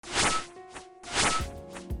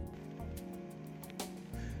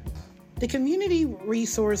The Community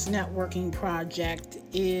Resource Networking Project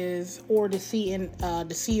the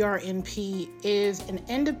CRNP, is an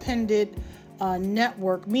independent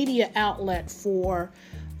network media outlet for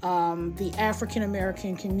the African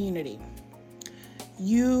American community.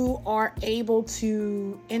 You are able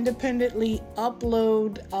to independently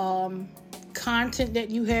upload content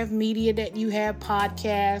that you have, media that you have,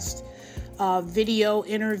 podcast, video,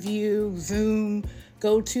 interview, Zoom,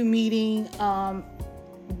 GoToMeeting,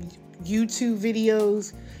 YouTube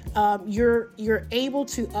videos. You're able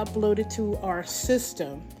to upload it to our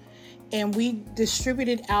system, and we distribute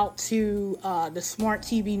it out to the smart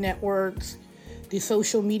TV networks, the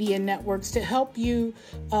social media networks, to help you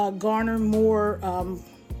garner more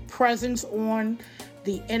presence on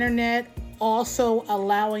the internet, also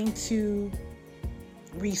allowing you to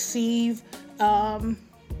receive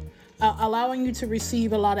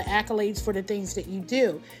a lot of accolades for the things that you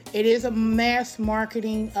do. It is a mass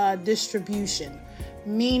marketing distribution,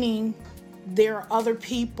 meaning there are other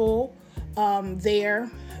people there.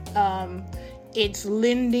 It's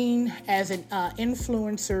lending as an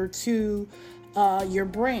influencer to your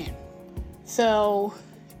brand. So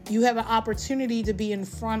you have an opportunity to be in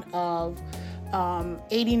front of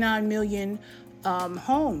 89 million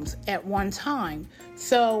homes at one time.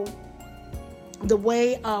 So the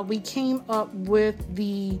way we came up with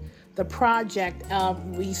the project,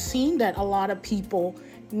 we've seen that a lot of people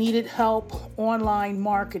needed help online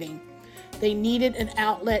marketing. They needed an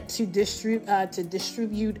outlet to distribute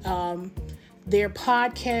their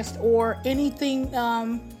podcast or anything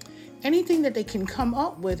that they can come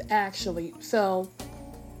up with, actually. So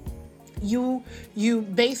you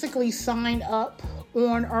basically sign up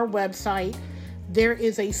on our website. There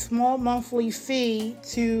is a small monthly fee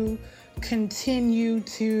to continue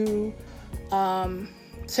to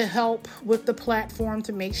help with the platform,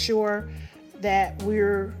 to make sure that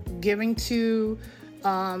we're giving to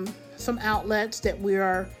some outlets, that we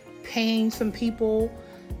are paying some people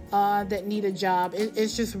that need a job.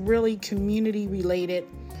 It's just really community related.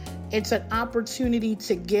 It's an opportunity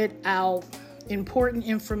to get out important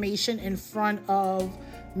information in front of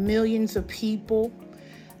millions of people.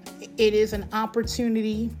 It is an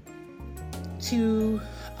opportunity to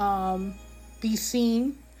be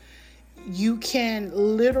seen. You can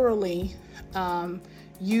literally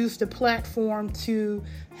use the platform to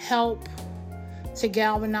help to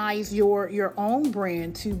galvanize your own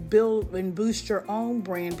brand, to build and boost your own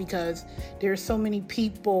brand, because there's so many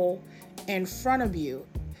people in front of you.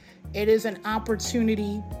 It is an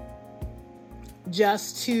opportunity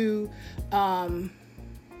just to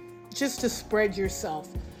spread yourself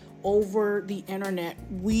over the internet.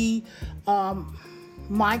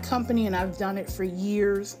 My company, and I've done it for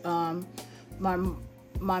years, my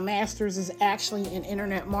master's is actually in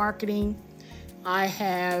internet marketing. I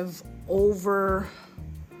have, over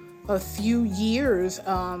a few years,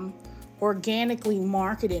 organically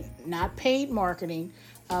marketed, not paid marketing,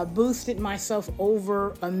 boosted myself over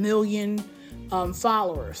 1 million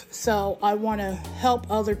followers. So I want to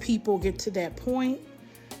help other people get to that point.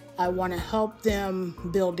 I want to help them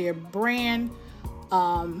build their brand,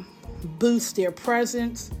 boost their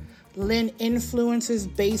presence, lend influences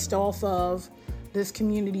based off of this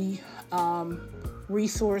community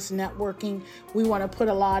resource networking. We want to put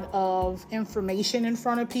a lot of information in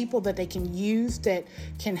front of people that they can use, that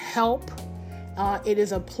can help. It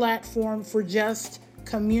is a platform for just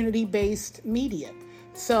community-based media.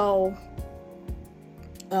 So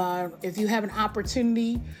if you have an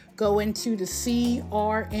opportunity, go into the crnp.org,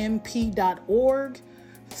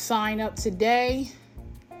 sign up today,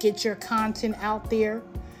 get your content out there,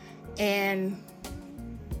 and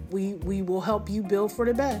we will help you build for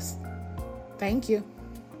the best. Thank you.